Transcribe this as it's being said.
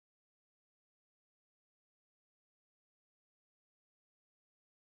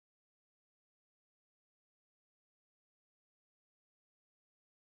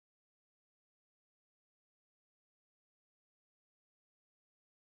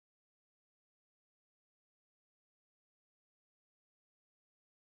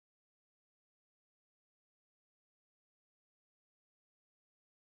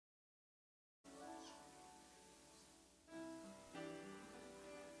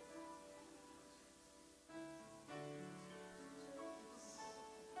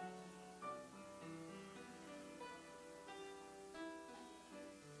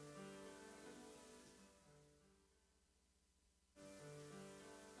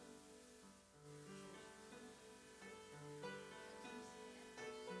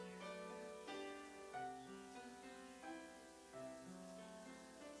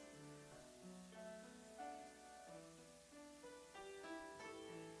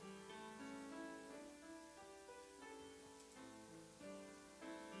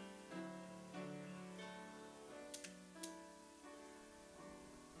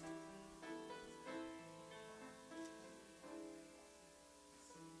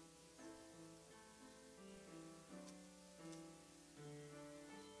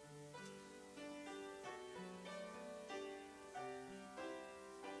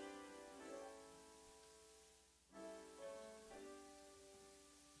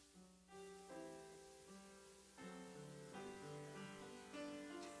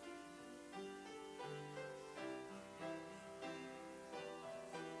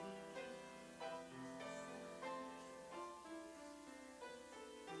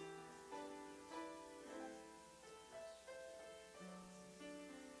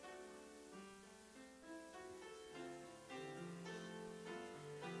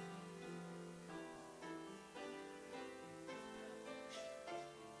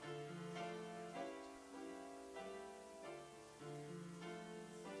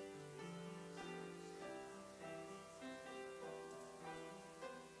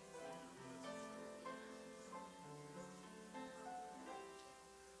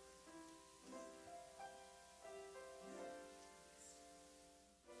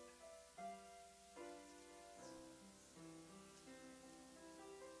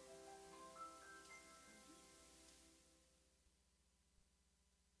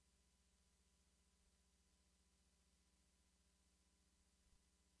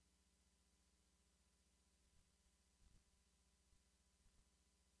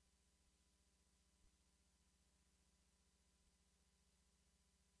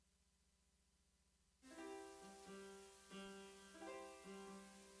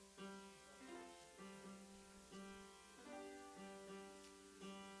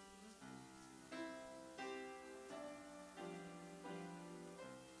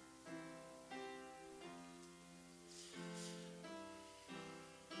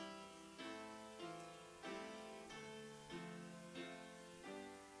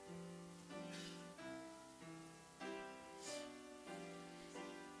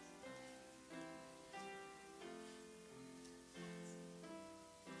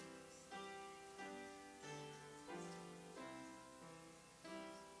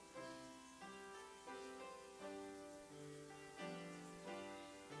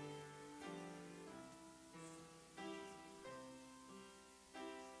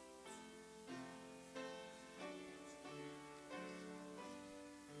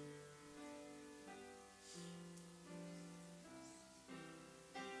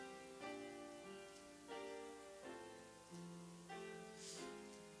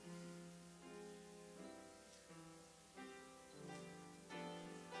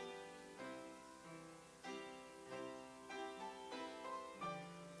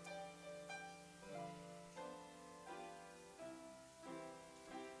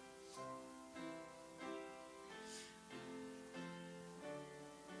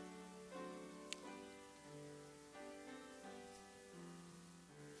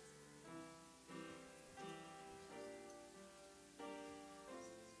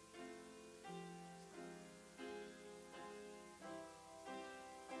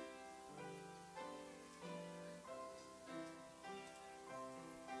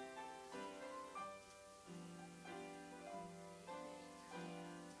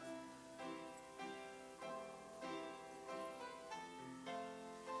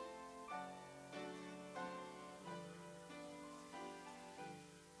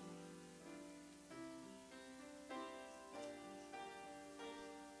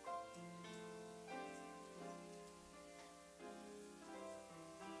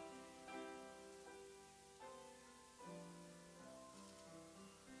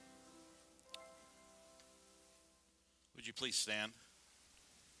you please stand?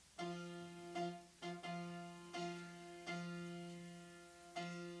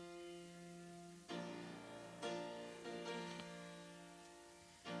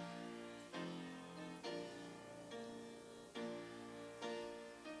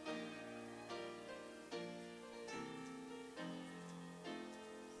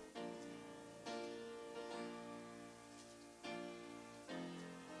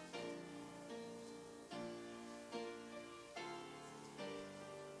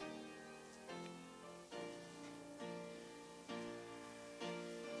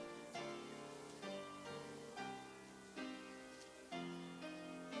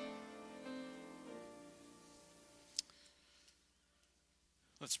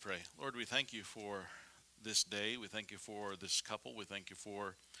 Let's pray. Lord, we thank you for this day. We thank you for this couple. We thank you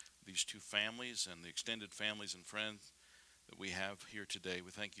for these two families and the extended families and friends that we have here today.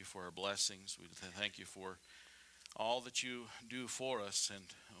 We thank you for our blessings. We thank you for all that you do for us and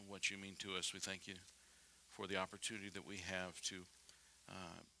what you mean to us. We thank you for the opportunity that we have to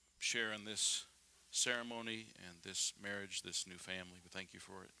share in this ceremony and this marriage, this new family. We thank you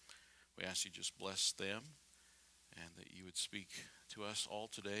for it. We ask you just bless them, and that you would speak to us all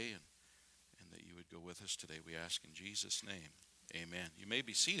today, and that you would go with us today. We ask in Jesus' name, amen. You may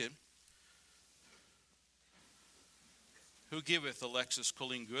be seated. Who giveth Alexis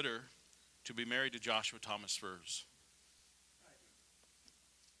Colleen Gooder to be married to Joshua Thomas Furse?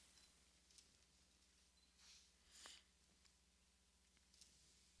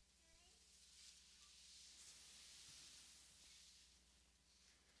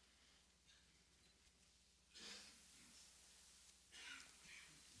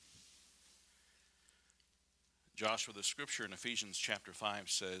 Joshua, the scripture in Ephesians chapter 5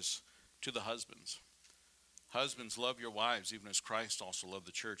 says, to the husbands, husbands, love your wives, even as Christ also loved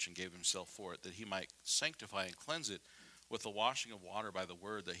the church and gave himself for it, that he might sanctify and cleanse it with the washing of water by the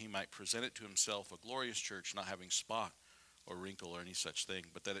word, that he might present it to himself a glorious church, not having spot or wrinkle or any such thing,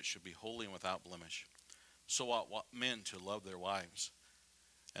 but that it should be holy and without blemish. So ought men to love their wives.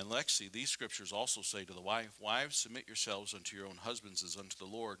 And Alexis, these scriptures also say to the wife, wives, submit yourselves unto your own husbands as unto the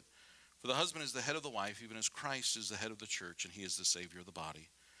Lord. For the husband is the head of the wife, even as Christ is the head of the church, and he is the Savior of the body.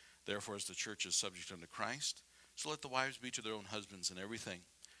 Therefore, as the church is subject unto Christ, so let the wives be to their own husbands in everything.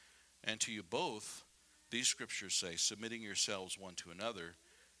 And to you both, these scriptures say, submitting yourselves one to another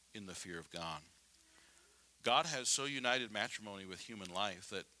in the fear of God. God has so united matrimony with human life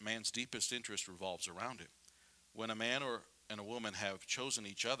that man's deepest interest revolves around it. When a man and a woman have chosen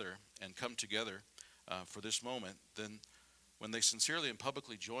each other and come together for this moment, then when they sincerely and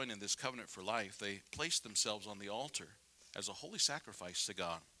publicly join in this covenant for life, they place themselves on the altar as a holy sacrifice to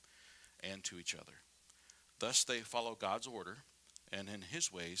God and to each other. Thus they follow God's order and in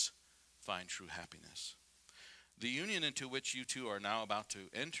his ways find true happiness. The union into which you two are now about to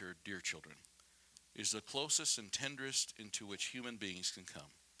enter, dear children, is the closest and tenderest into which human beings can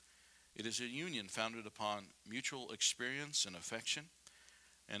come. It is a union founded upon mutual experience and affection,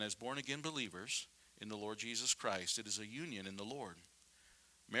 and as born-again believers in the Lord Jesus Christ, it is a union in the Lord.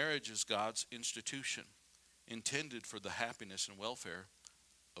 Marriage is God's institution, intended for the happiness and welfare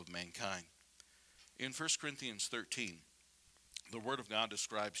of mankind. In 1 Corinthians 13, the Word of God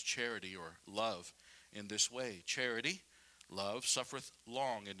describes charity or love in this way. Charity, love, suffereth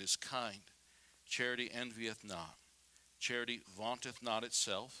long and is kind. Charity envieth not. Charity vaunteth not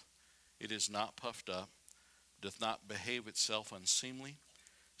itself. It is not puffed up, doth not behave itself unseemly,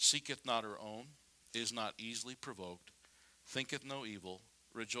 seeketh not her own, is not easily provoked, thinketh no evil,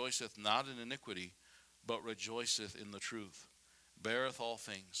 rejoiceth not in iniquity, but rejoiceth in the truth, beareth all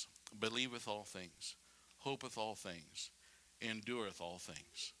things, believeth all things, hopeth all things, endureth all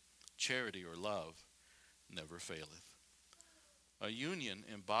things. Charity or love never faileth. A union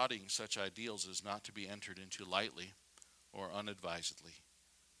embodying such ideals is not to be entered into lightly or unadvisedly,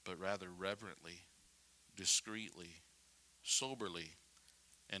 but rather reverently, discreetly, soberly,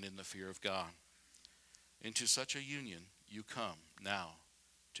 and in the fear of God. Into such a union you come now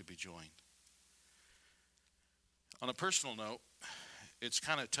to be joined. On a personal note, it's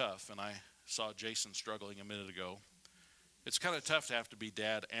kind of tough, and I saw Jason struggling a minute ago. It's kind of tough to have to be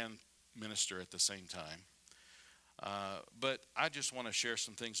dad and minister at the same time. But I just want to share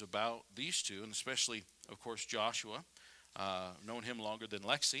some things about these two, and especially, of course, Joshua. Known him longer than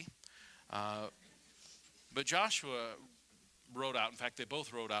Lexi. But Joshua wrote out, in fact, they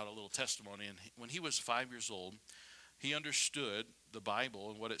both wrote out a little testimony. And when he was 5 years old, he understood the Bible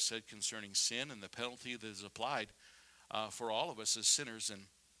and what it said concerning sin and the penalty that is applied for all of us as sinners. And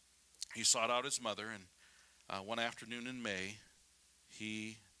he sought out his mother, and one afternoon in May,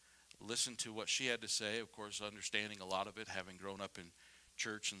 he listened to what she had to say, of course, understanding a lot of it, having grown up in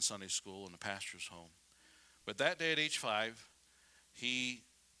church and Sunday school and a pastor's home. But that day at age 5, he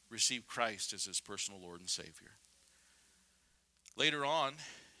received Christ as his personal Lord and Savior. Later on,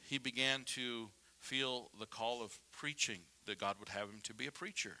 he began to feel the call of preaching, that God would have him to be a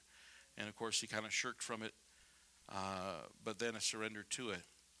preacher. And of course, he kind of shirked from it, but then surrendered to it.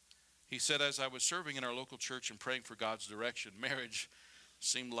 He said, as I was serving in our local church and praying for God's direction, marriage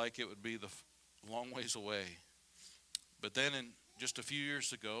seemed like it would be the long ways away. But then just a few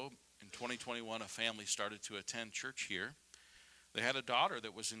years ago, in 2021, a family started to attend church here. They had a daughter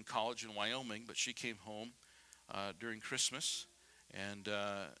that was in college in Wyoming, but she came home during Christmas and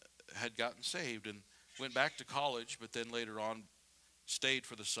had gotten saved and went back to college, but then later on stayed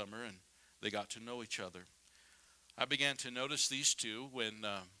for the summer, and they got to know each other. I began to notice these two when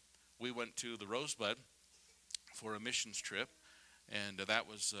we went to the Rosebud for a missions trip, and that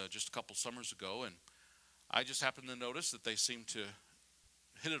was just a couple summers ago, and I just happened to notice that they seemed to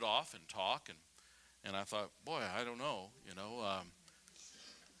hit it off and talk, and I thought, boy, I don't know,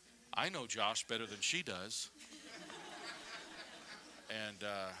 I know Josh better than she does, and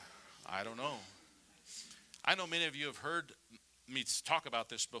I don't know. I know many of you have heard me talk about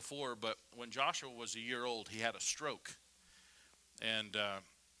this before, but when Joshua was a year old, he had a stroke. And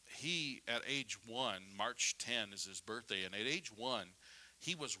he, at age 1, March 10 is his birthday, and at age 1,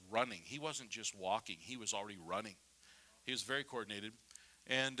 he was running. He wasn't just walking. He was already running. He was very coordinated.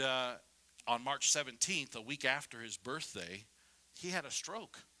 And on March 17th, a week after his birthday, he had a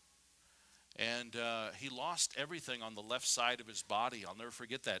stroke. And he lost everything on the left side of his body. I'll never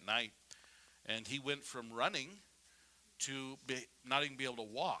forget that night. And he went from running to not even be able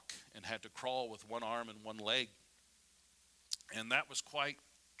to walk and had to crawl with one arm and one leg. And that was quite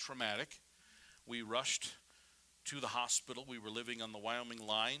traumatic. We rushed to the hospital. We were living on the Wyoming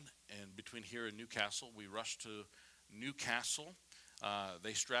line, and between here and Newcastle, we rushed to Newcastle.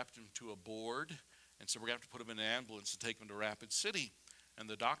 They strapped him to a board and said, we're going to have to put him in an ambulance and take him to Rapid City. And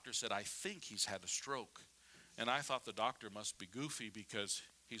the doctor said, I think he's had a stroke. And I thought the doctor must be goofy because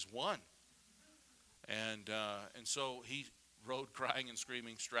he's 1. And so he rode crying and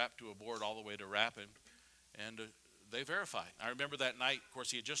screaming, strapped to a board all the way to Rapid, and they verified. I remember that night, of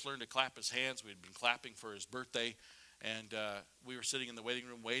course, he had just learned to clap his hands. We had been clapping for his birthday, and we were sitting in the waiting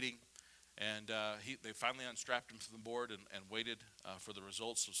room waiting, and they finally unstrapped him from the board and waited for the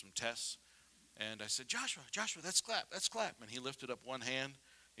results of some tests. And I said, Joshua, let's clap. And he lifted up one hand,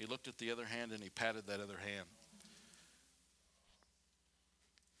 he looked at the other hand, and he patted that other hand.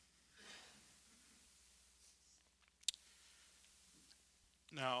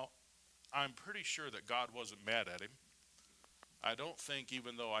 Now, I'm pretty sure that God wasn't mad at him. I don't think,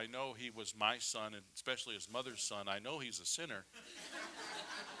 even though I know he was my son, and especially his mother's son, I know he's a sinner.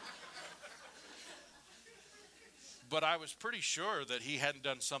 But I was pretty sure that he hadn't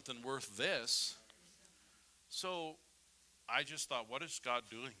done something worth this. So I just thought, what is God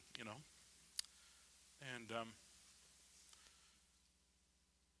doing, And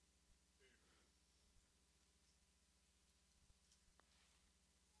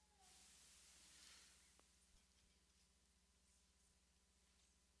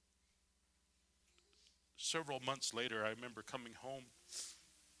several months later, I remember coming home,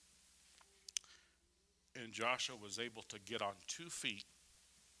 and Joshua was able to get on 2 feet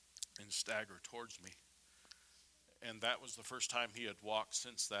and stagger towards me. And that was the first time he had walked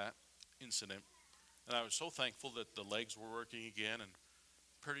since that incident. And I was so thankful that the legs were working again, and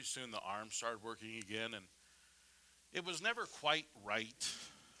pretty soon the arms started working again. And it was never quite right.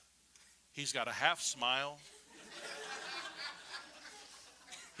 He's got a half smile.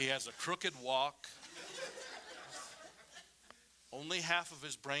 He has a crooked walk. Only half of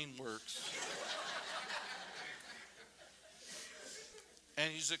his brain works. And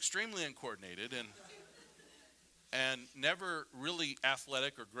he's extremely uncoordinated and never really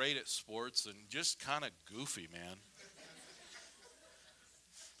athletic or great at sports, and just kind of goofy, man.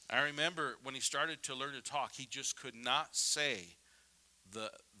 I remember when he started to learn to talk, he just could not say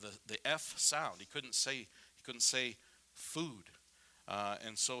the F sound. He couldn't say food.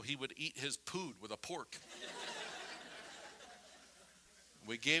 And so he would eat his pood with a pork.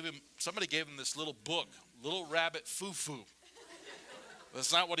 Somebody gave him this little book, Little Rabbit Foo-Foo.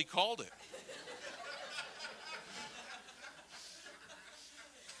 That's not what he called it.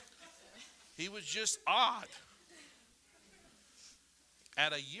 He was just odd.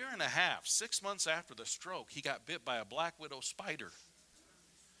 At a year and a half, 6 months after the stroke, he got bit by a black widow spider.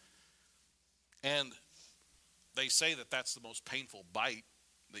 And they say that that's the most painful bite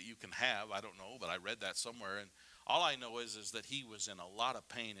that you can have. I don't know, but I read that somewhere. And All I know is that he was in a lot of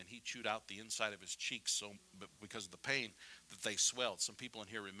pain, and he chewed out the inside of his cheeks because of the pain that they swelled. Some people in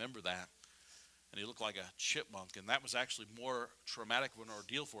here remember that. And he looked like a chipmunk, and that was actually more traumatic of an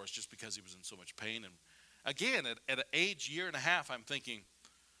ordeal for us just because he was in so much pain. And again, at an age year and a half, I'm thinking,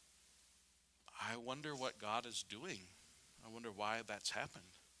 I wonder what God is doing. I wonder why that's happened.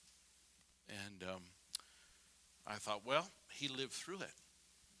 And I thought, well, he lived through it.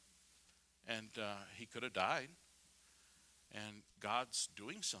 And he could have died. And God's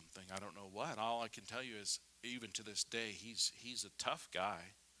doing something. I don't know what. All I can tell you is, even to this day, he's a tough guy.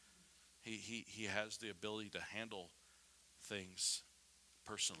 He has the ability to handle things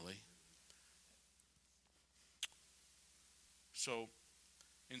personally. So,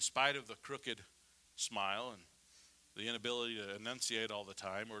 in spite of the crooked smile and the inability to enunciate all the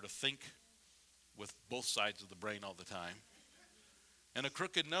time, or to think with both sides of the brain all the time, and a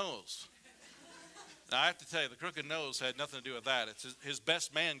crooked nose. Now, I have to tell you, the crooked nose had nothing to do with that. It's his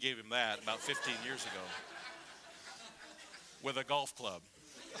best man gave him that about 15 years ago with a golf club.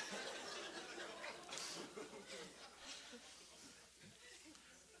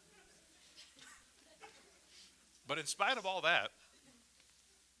 But in spite of all that,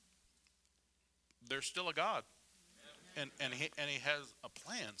 there's still a God, and he has a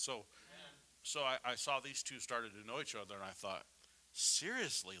plan. So I saw these two started to know each other, and I thought,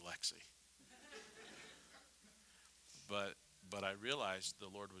 seriously, Lexi. But I realized the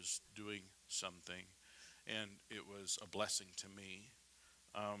Lord was doing something, and it was a blessing to me.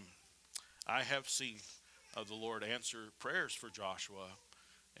 I have seen the Lord answer prayers for Joshua.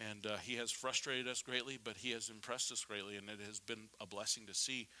 And he has frustrated us greatly, but he has impressed us greatly. And it has been a blessing to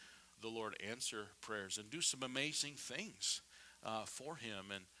see the Lord answer prayers and do some amazing things for him.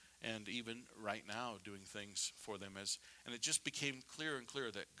 And even right now doing things for them. And it just became clearer and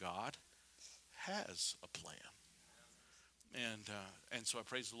clearer that God has a plan. And so I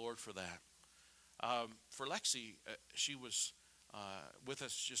praise the Lord for that. For Lexi, she was with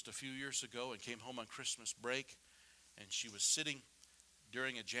us just a few years ago and came home on Christmas break. And she was sitting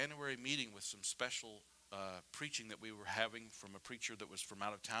during a January meeting with some special preaching that we were having from a preacher that was from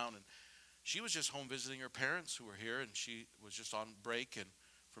out of town. And she was just home visiting her parents who were here, and she was just on break and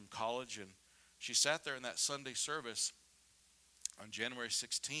from college. And she sat there in that Sunday service on January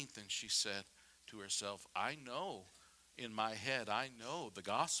 16th, and she said to herself, I know in my head, I know the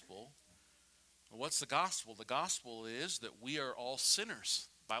gospel. Well, what's the gospel? The gospel is that we are all sinners.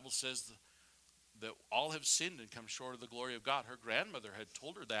 The Bible says that all have sinned and come short of the glory of God. Her grandmother had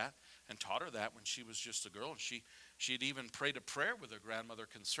told her that and taught her that when she was just a girl. And she had even prayed a prayer with her grandmother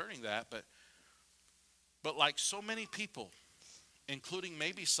concerning that. But like so many people, including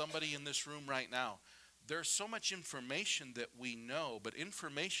maybe somebody in this room right now, there's so much information that we know, but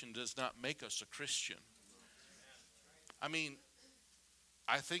information does not make us a Christian. I mean,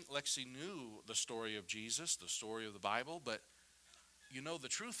 I think Lexi knew the story of Jesus, the story of the Bible, but you know, the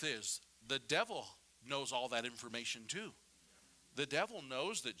truth is, the devil knows all that information too. The devil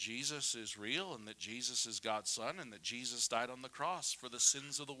knows that Jesus is real and that Jesus is God's son and that Jesus died on the cross for the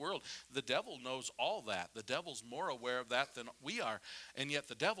sins of the world. The devil knows all that. The devil's more aware of that than we are. And yet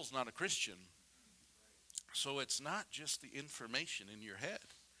the devil's not a Christian. So it's not just the information in your head.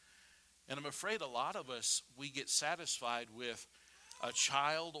 And I'm afraid a lot of us, we get satisfied with a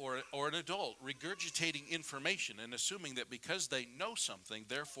child or an adult regurgitating information and assuming that because they know something,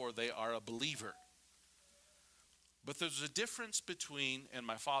 therefore they are a believer. But there's a difference between, and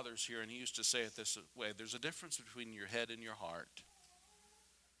my father's here, and he used to say it this way, there's a difference between your head and your heart.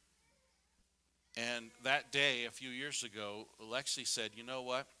 And that day, a few years ago, Alexis said, you know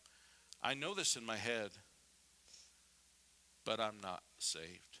what? I know this in my head, but I'm not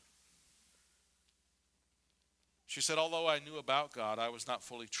saved. She said, although I knew about God, I was not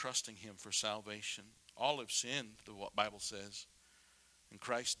fully trusting him for salvation. All have sinned, the Bible says. And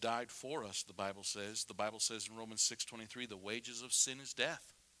Christ died for us, the Bible says. The Bible says in Romans 6:23, the wages of sin is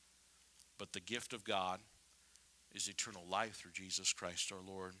death. But the gift of God is eternal life through Jesus Christ our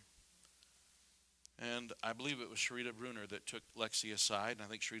Lord. And I believe it was Sharita Bruner that took Lexi aside, and I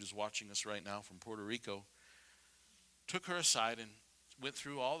think Sharita's watching us right now from Puerto Rico, took her aside and went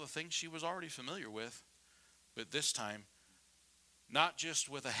through all the things she was already familiar with. But this time, not just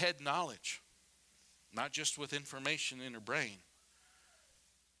with a head knowledge, not just with information in her brain,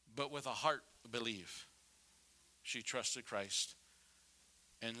 but with a heart belief. She trusted Christ.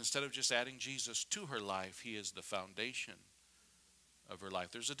 And instead of just adding Jesus to her life, he is the foundation of her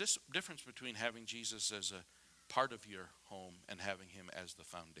life. There's a difference between having Jesus as a part of your home and having him as the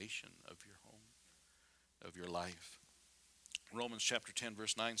foundation of your home, of your life. Romans chapter 10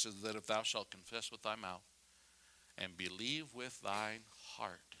 verse 9 says that if thou shalt confess with thy mouth and believe with thine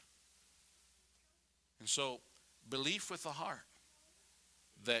heart. And so, belief with the heart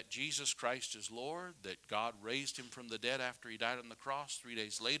that Jesus Christ is Lord, that God raised him from the dead after he died on the cross 3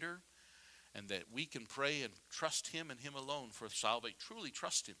 days later, and that we can pray and trust him and him alone for salvation. Truly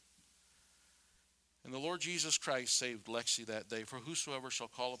trust him. And the Lord Jesus Christ saved Lexi that day. For whosoever shall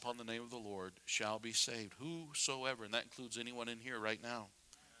call upon the name of the Lord shall be saved. Whosoever, and that includes anyone in here right now.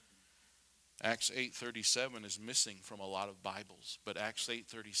 Acts 8:37 is missing from a lot of Bibles. But Acts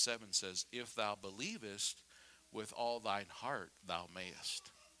 8:37 says, if thou believest with all thine heart, thou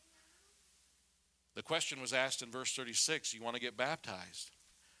mayest. The question was asked in verse 36, you want to get baptized?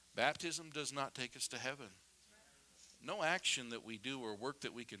 Baptism does not take us to heaven. No action that we do or work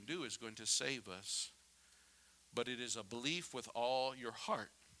that we can do is going to save us. But it is a belief with all your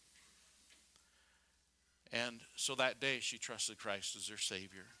heart. And so that day she trusted Christ as her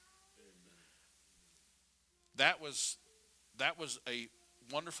Savior. That was a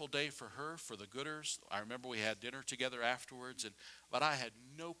wonderful day for her, for the Gooders. I remember we had dinner together afterwards, but I had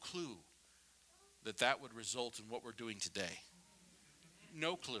no clue that would result in what we're doing today.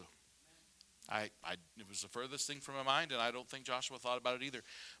 No clue. It was the furthest thing from my mind, and I don't think Joshua thought about it either.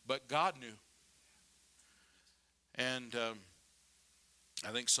 But God knew. And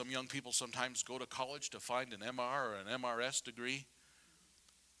I think some young people sometimes go to college to find an MR or an MRS degree.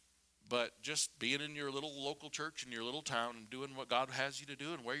 But just being in your little local church in your little town and doing what God has you to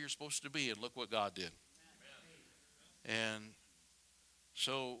do and where you're supposed to be, and look what God did. And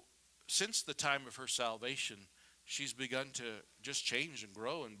so since the time of her salvation, she's begun to just change and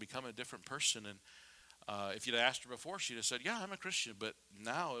grow and become a different person. And if you'd asked her before, she'd have said, yeah, I'm a Christian. But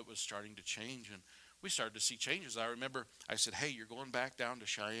now it was starting to change, and we started to see changes. I remember I said, hey, you're going back down to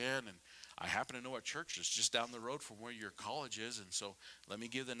Cheyenne, and I happen to know a church that's just down the road from where your college is, and so let me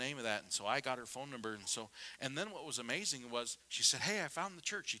give the name of that. And so I got her phone number, and then what was amazing was she said, hey, I found the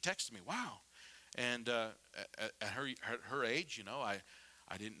church. She texted me, wow. And at her age, you know, I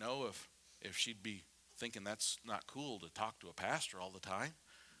didn't know if she'd be thinking that's not cool to talk to a pastor all the time.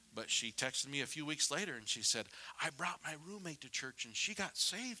 But she texted me a few weeks later, and she said, I brought my roommate to church, and she got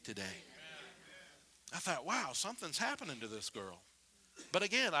saved today. I thought, wow, something's happening to this girl. But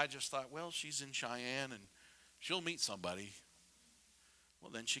again, I just thought, well, she's in Cheyenne, and she'll meet somebody.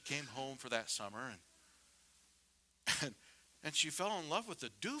 Well, then she came home for that summer, and she fell in love with the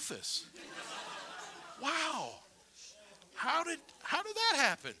doofus. Wow. How did that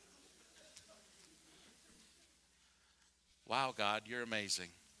happen? Wow, God, you're amazing.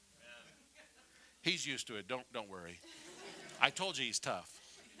 He's used to it. Don't worry. I told you he's tough.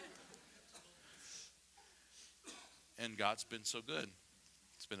 And God's been so good.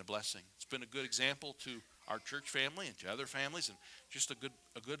 It's been a blessing. It's been a good example to our church family and to other families, and just a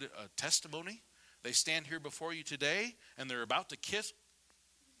good testimony. They stand here before you today, and they're about to kiss.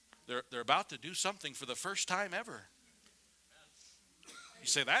 They're about to do something for the first time ever. You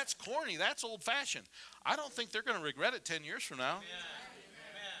say, that's corny, that's old-fashioned. I don't think they're going to regret it 10 years from now.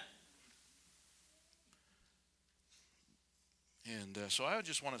 And so I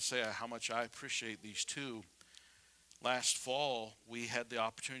just want to say how much I appreciate these two. Last fall, we had the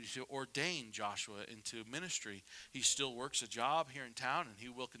opportunity to ordain Joshua into ministry. He still works a job here in town, and he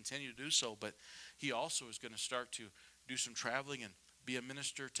will continue to do so, but he also is going to start to do some traveling and be a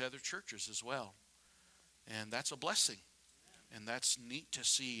minister to other churches as well. And that's a blessing. And that's neat to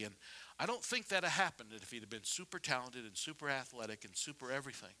see. And I don't think that would have happened if he'd have been super talented and super athletic and super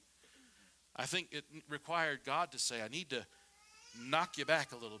everything. I think it required God to say, I need to knock you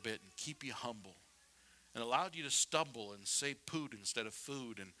back a little bit and keep you humble. And allowed you to stumble and say poot instead of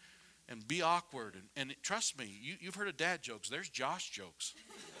food and be awkward. And trust me, you've heard of dad jokes. There's Josh jokes.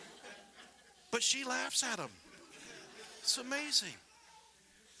 But she laughs at them. It's amazing.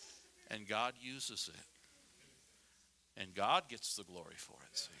 And God uses it. And God gets the glory for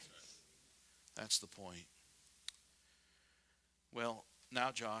it. See? That's the point. Well,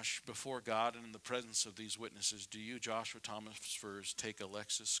 now, Josh, before God and in the presence of these witnesses, do you, Joshua Thomas Furse, take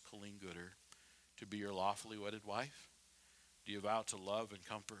Alexis Colleen Gooder to be your lawfully wedded wife? Do you vow to love and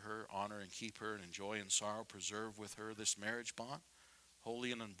comfort her, honor and keep her, and in joy and sorrow preserve with her this marriage bond,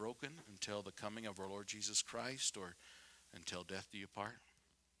 holy and unbroken, until the coming of our Lord Jesus Christ, or until death do you part?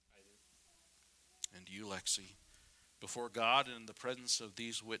 I do. And do you, Lexi, before God and in the presence of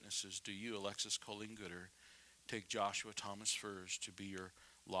these witnesses, do you, Alexis Colleen Gooder, take Joshua Thomas Furse to be your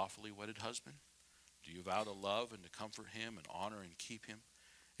lawfully wedded husband? Do you vow to love and to comfort him and honor and keep him,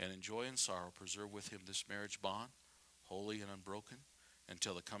 and in joy and sorrow preserve with him this marriage bond, holy and unbroken,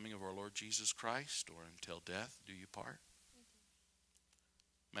 until the coming of our Lord Jesus Christ, or until death do you part?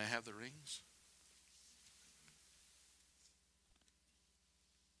 May I have the rings?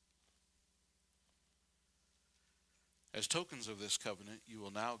 As tokens of this covenant, you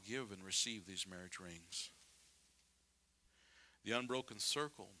will now give and receive these marriage rings. The unbroken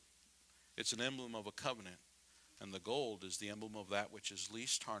circle, it's an emblem of a covenant, and the gold is the emblem of that which is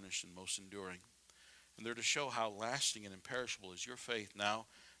least tarnished and most enduring. And they're to show how lasting and imperishable is your faith, now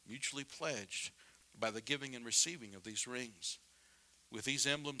mutually pledged by the giving and receiving of these rings. With these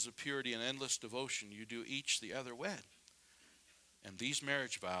emblems of purity and endless devotion, you do each the other wed. And these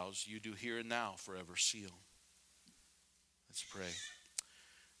marriage vows you do here and now forever seal. Let's pray.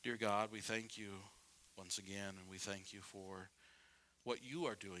 Dear God, we thank you once again, and we thank you for what you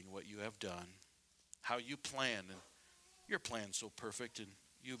are doing, what you have done, how you planned, and your plan's so perfect, and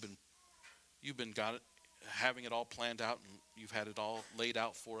you've been got it, having it all planned out, and you've had it all laid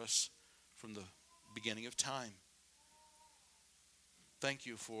out for us from the beginning of time. Thank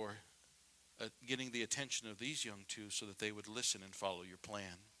you for getting the attention of these young two so that they would listen and follow your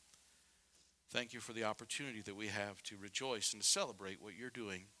plan. Thank you for the opportunity that we have to rejoice and to celebrate what you're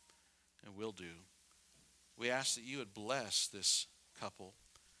doing and will do. We ask that you would bless this couple,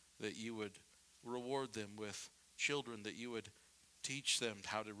 that you would reward them with children, that you would teach them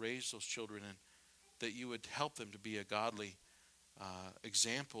how to raise those children, and that you would help them to be a godly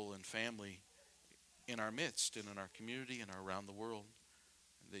example and family in our midst and in our community and around the world.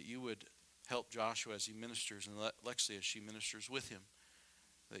 That you would help Joshua as he ministers and Alexis as she ministers with him.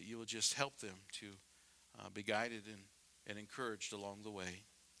 That you will just help them to be guided and encouraged along the way.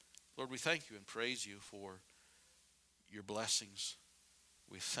 Lord, we thank you and praise you for your blessings.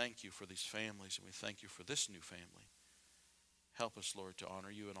 We thank you for these families, and we thank you for this new family. Help us, Lord, to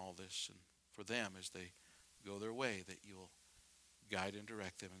honor you in all this, and for them as they go their way, that you will guide and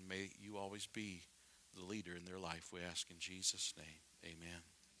direct them, and may you always be the leader in their life. We ask in Jesus' name. Amen.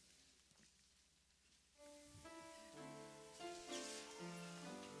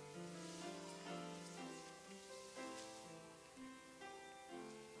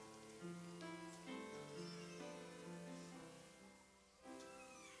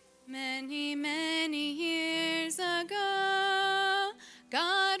 Many, many years ago,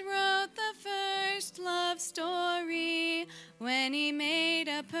 God wrote the first love story when he made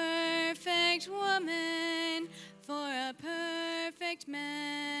a perfect woman for a perfect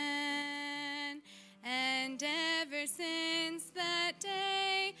man. And ever since that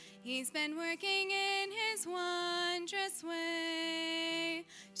day, he's been working in his wondrous way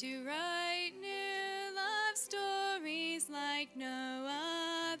to write new love stories like no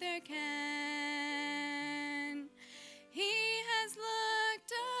other can. He has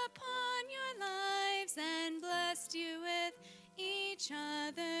looked upon your lives and blessed you with each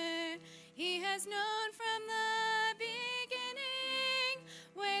other. He has known from the beginning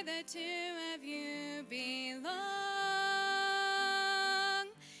where the two of you belong.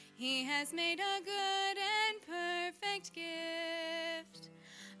 He has made a good and perfect gift,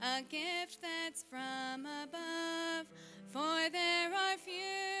 a gift that's from above. For there are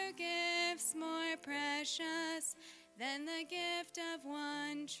few gifts more precious than the gift of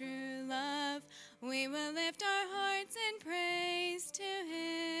one true love. We will lift our hearts in praise to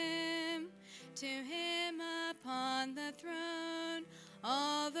him upon the throne,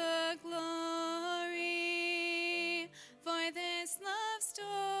 all the glory. For this love story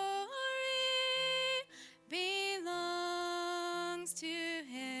belongs to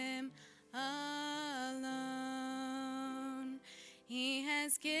him alone. He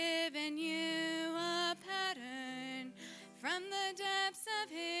has given you a pattern from the depths of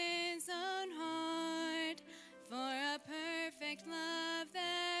his own heart for a perfect love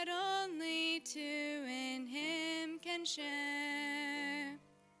that only two in him can share.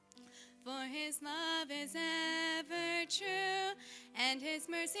 For his love is ever true, and his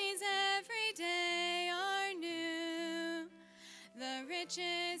mercies every day are new. The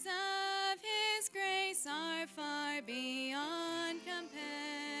riches of his grace are far beyond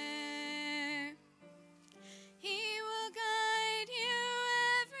compare. He will guide you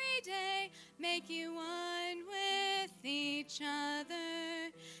every day, make you one with each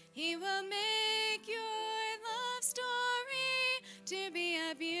other. He will make your love story to be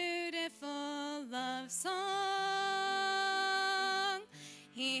a beautiful love song.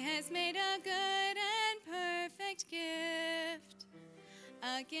 He has made a good and perfect gift,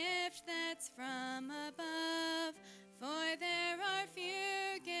 a gift that's from above. For there are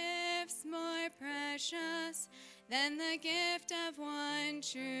few gifts more precious than the gift of one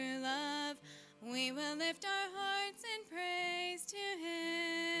true love. We will lift our hearts in praise to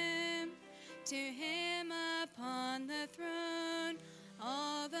him upon the throne,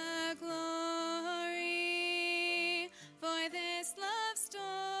 all the glory. For this love story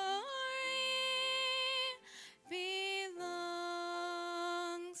belongs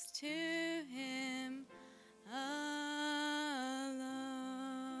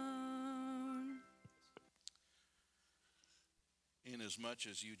inasmuch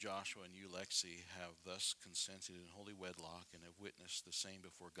as you, Joshua, and you, Lexi, have thus consented in holy wedlock and have witnessed the same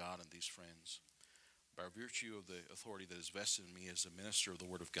before God and these friends, by virtue of the authority that is vested in me as a minister of the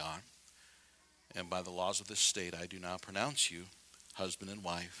Word of God, and by the laws of this state, I do now pronounce you husband and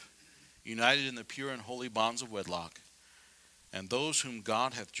wife, united in the pure and holy bonds of wedlock, and those whom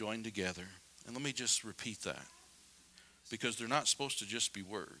God hath joined together. And let me just repeat that, because they're not supposed to just be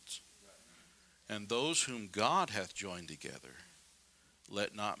words. And those whom God hath joined together,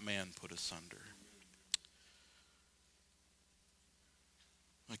 let not man put asunder.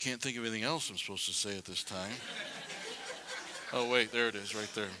 I can't think of anything else I'm supposed to say at this time. Oh, wait, there it is, right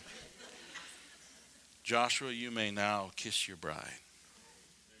there. Joshua, you may now kiss your bride.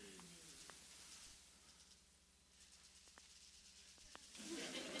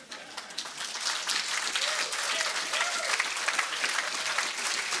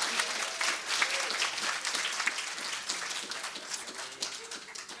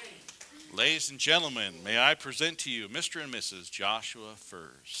 Ladies and gentlemen, may I present to you Mr. and Mrs. Joshua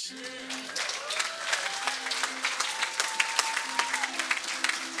Furse.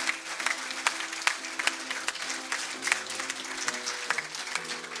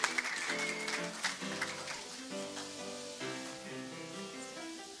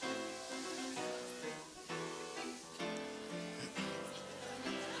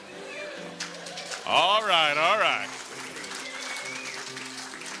 All right, all right.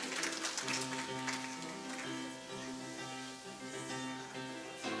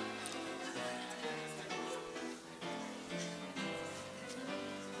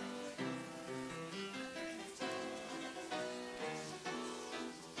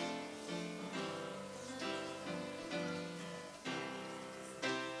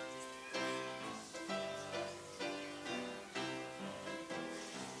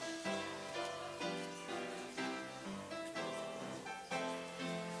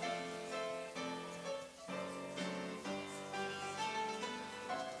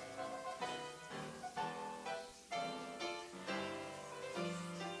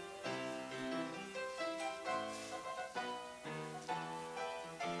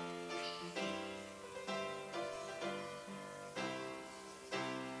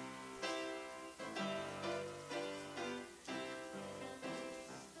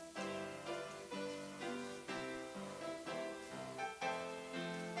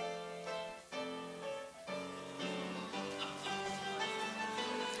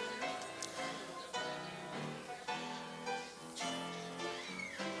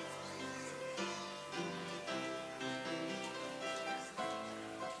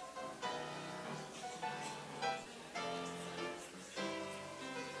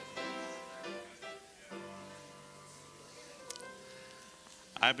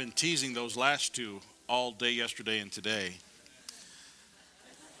 I've been teasing those last two all day yesterday and today.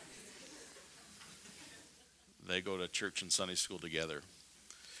 They go to church and Sunday school together.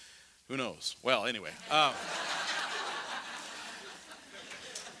 Who knows? Well, anyway.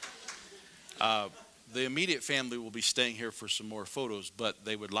 The immediate family will be staying here for some more photos, but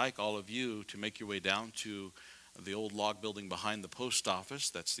they would like all of you to make your way down to the old log building behind the post office.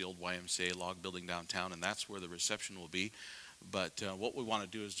 That's the old YMCA log building downtown, and that's where the reception will be. But what we want to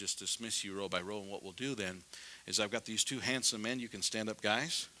do is just dismiss you row by row, and what we'll do then is I've got these two handsome men. You can stand up,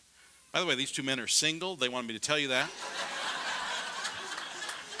 guys. By the way, these two men are single. They wanted me to tell you that.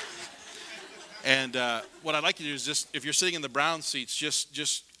 And what I'd like you to do is just, if you're sitting in the brown seats,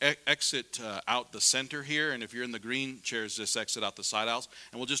 just exit out the center here. And if you're in the green chairs, just exit out the side aisles.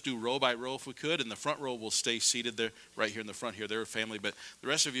 And we'll just do row by row if we could. And the front row will stay seated there, right here in the front here. They're a family. But the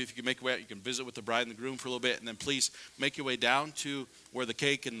rest of you, if you can make your way out, you can visit with the bride and the groom for a little bit. And then please make your way down to where the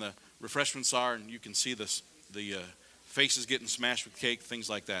cake and the refreshments are. And you can see the faces getting smashed with cake,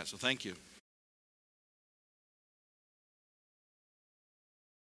 things like that. So thank you.